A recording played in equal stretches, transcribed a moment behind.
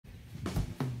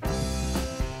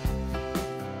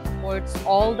supports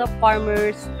all the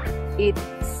farmers. It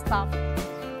stops.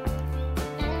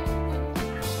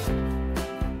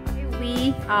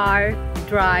 We are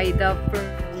dry the fur,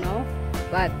 no?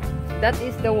 But that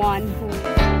is the one who...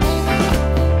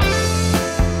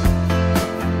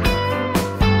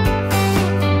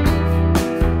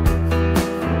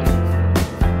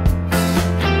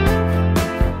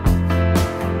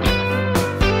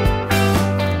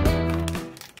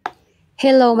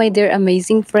 Hello my dear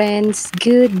amazing friends,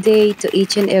 good day to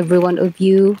each and every one of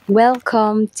you.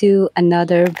 Welcome to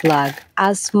another vlog.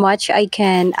 As much I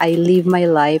can, I live my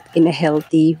life in a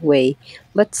healthy way.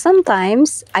 But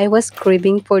sometimes I was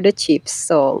craving for the chips,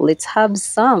 so let's have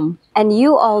some. And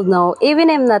you all know,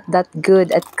 even I'm not that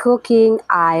good at cooking,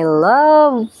 I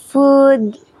love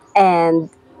food. And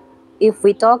if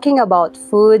we're talking about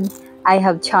food, I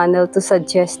have channel to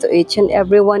suggest to each and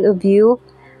every one of you.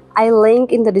 I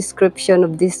link in the description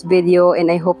of this video, and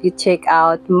I hope you check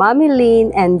out Mae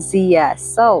and Zia.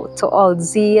 So to all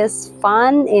Zia's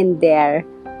fan in there,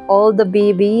 all the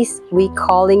babies, we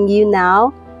calling you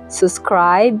now.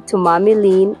 Subscribe to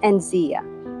Mae and Zia.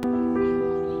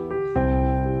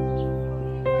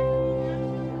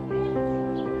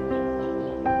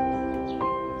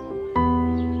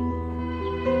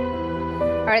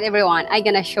 Alright everyone, I'm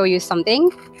gonna show you something.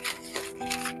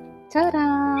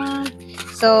 Ta-da!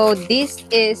 So this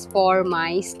is for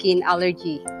my skin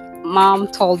allergy. Mom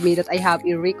told me that I have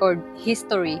a record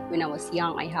history. When I was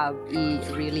young, I have a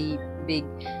really big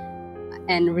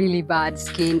and really bad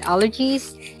skin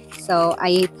allergies. So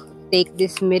I take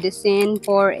this medicine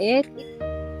for it.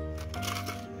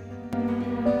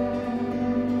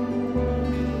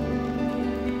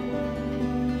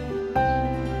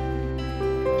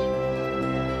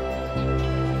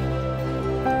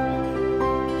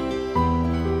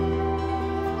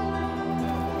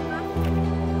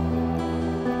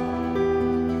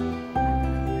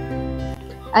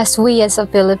 As we as a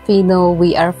Filipino,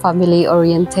 we are family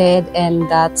oriented, and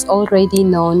that's already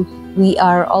known. We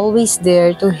are always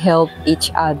there to help each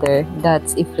other.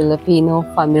 That's a Filipino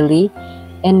family,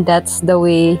 and that's the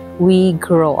way we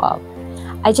grow up.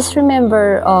 I just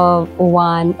remember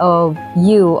one of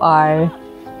you are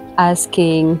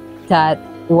asking that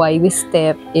why we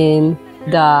step in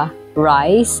the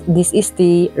rice. This is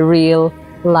the real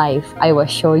life. I will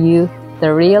show you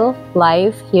the real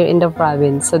life here in the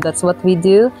province. So that's what we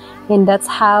do, and that's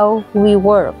how we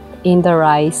work in the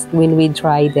rice when we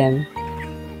dry them.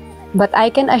 But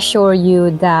I can assure you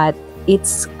that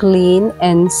it's clean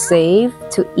and safe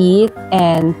to eat,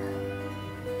 and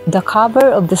the cover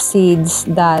of the seeds,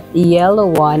 that yellow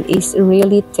one, is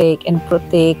really thick and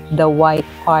protect the white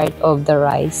part of the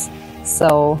rice.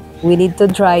 So we need to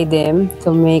dry them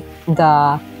to make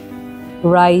the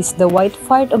rice, the white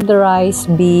part of the rice,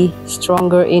 be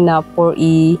stronger enough for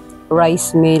a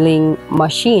rice milling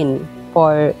machine.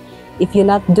 For if you're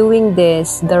not doing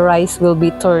this, the rice will be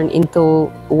turned into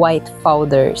white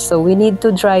powder. So we need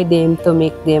to dry them to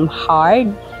make them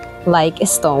hard like a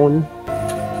stone.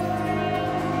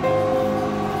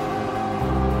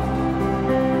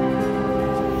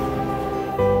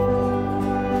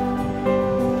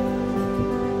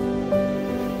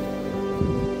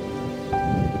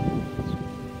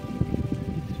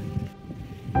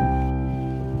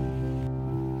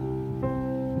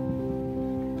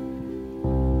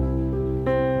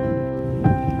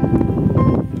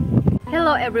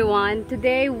 Hello everyone,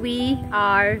 today we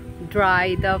are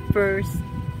dry the first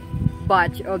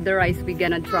batch of the rice we're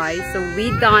gonna dry. So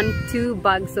we done 2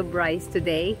 bags of rice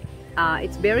today.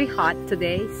 It's very hot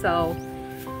today, so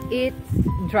it's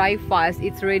dry fast.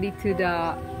 It's ready to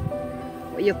the,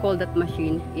 what you call that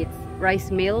machine, it's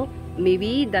rice mill,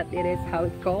 maybe that it is how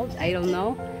it's called, I don't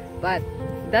know. But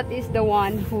that is the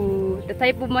one who, the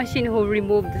type of machine who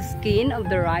remove the skin of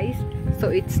the rice, so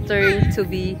it's turned to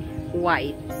be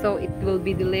white. So it will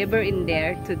be delivered in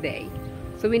there today.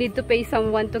 So we need to pay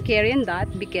someone to carry in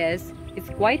that because it's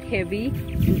quite heavy,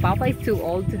 and Papa is too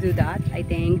old to do that. I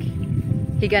think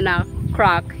he gonna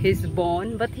crack his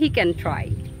bone, but he can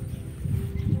try.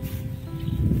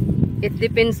 It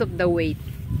depends of the weight.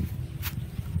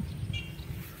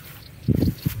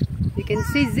 You can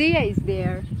see Zia is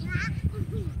there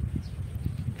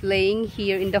playing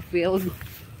here in the field.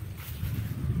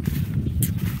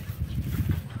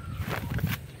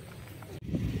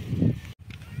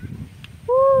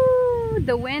 Woo,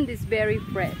 the wind is very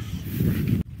fresh.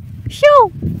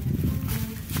 Shoo!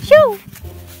 Shoo!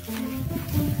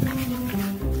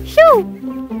 Shoo!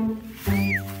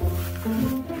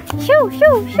 Shoo,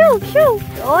 shoo, shoo, shoo!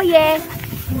 Oh yeah!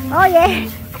 Oh yeah!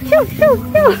 Shoo, shoo,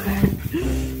 shoo!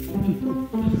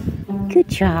 Good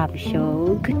job,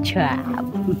 Show. Good job.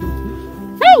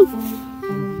 Hey!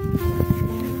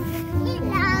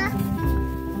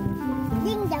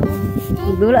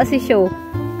 Dula si Show.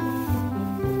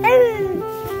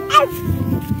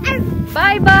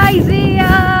 Bye-bye,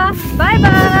 Zia!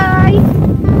 Bye-bye!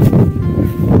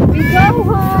 We go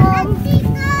home!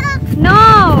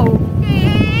 No!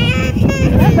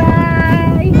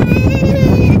 Bye-bye!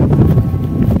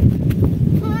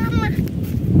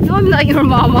 No, I'm not your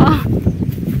mama.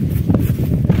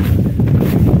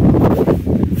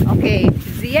 Okay,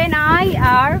 Zia and I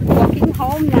are walking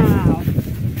home now.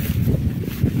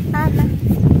 Mama.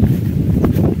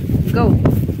 Go.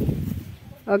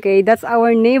 Okay, that's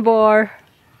our neighbor.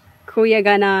 Kuya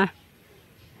gonna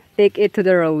take it to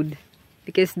the road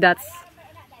because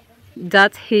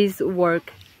that's his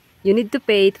work. You need to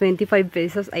pay 25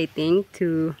 pesos, I think,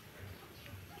 to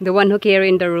the one who carry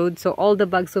in the road. So all the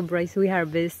bags of rice we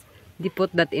harvest, they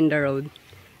put that in the road.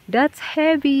 That's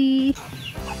heavy.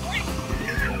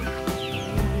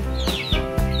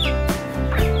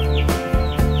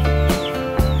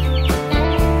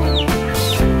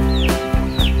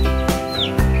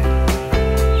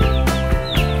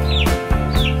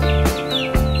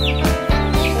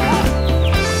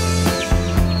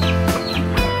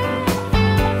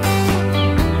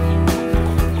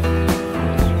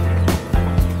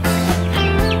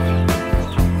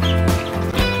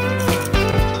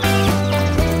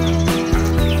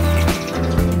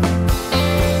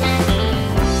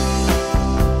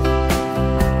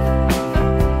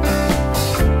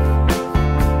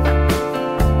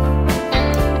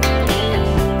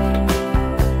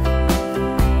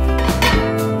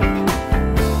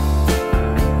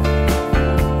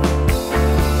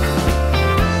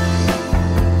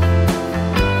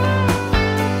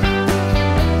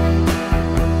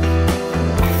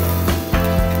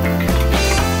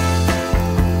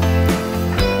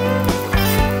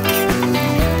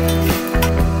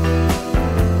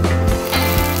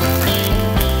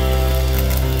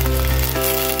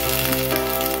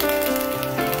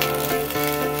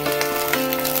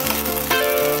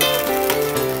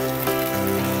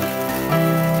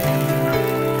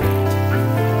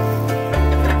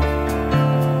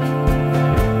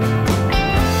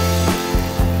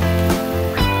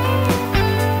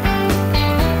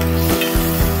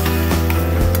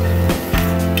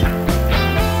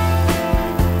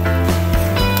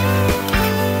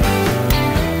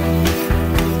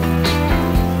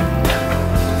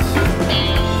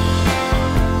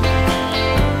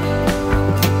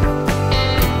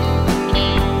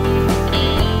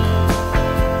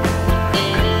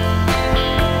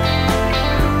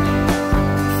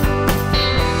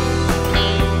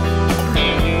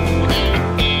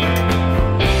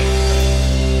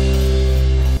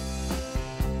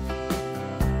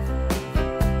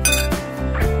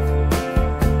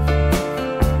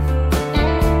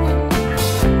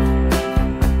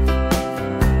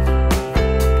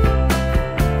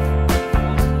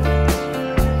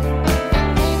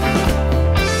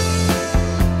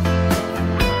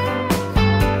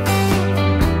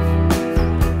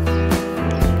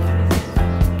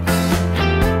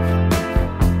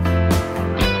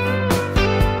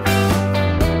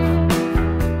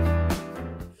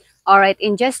 Alright,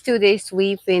 in just 2 days,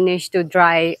 we finished to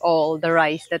dry all the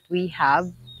rice that we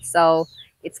have. So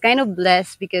it's kind of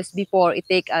blessed because before it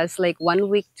take us like 1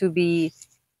 week to be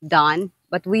done.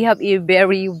 But we have a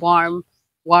very warm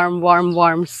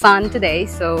sun today.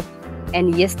 So,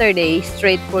 and yesterday,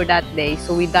 straight for that day.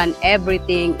 So we done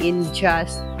everything in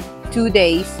just 2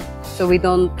 days. So we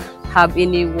don't have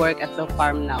any work at the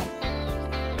farm now.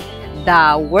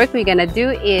 The work we're gonna do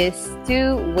is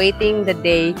to waiting the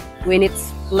day when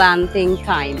it's planting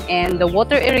time, and the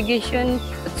water irrigation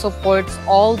that supports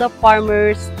all the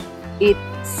farmers, it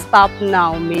stopped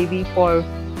now maybe for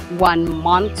 1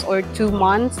 month or 2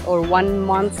 months or 1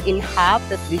 month in half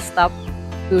that we stop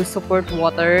to support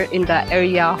water in the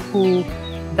area who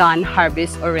done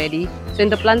harvest already. So in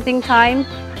the planting time,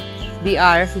 we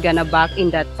are gonna back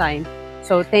in that time.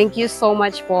 So thank you so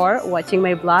much for watching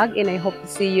my vlog, and I hope to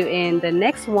see you in the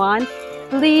next one.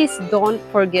 Please don't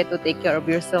forget to take care of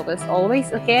yourself as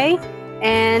always, okay?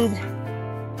 And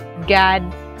God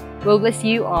will bless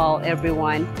you all,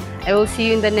 everyone. I will see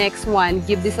you in the next one.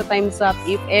 Give this a thumbs up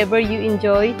if ever you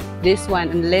enjoy this one,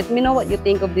 and let me know what you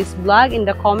think of this vlog in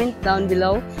the comment down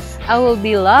below. I will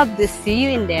be loved to see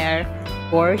you in there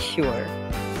for sure.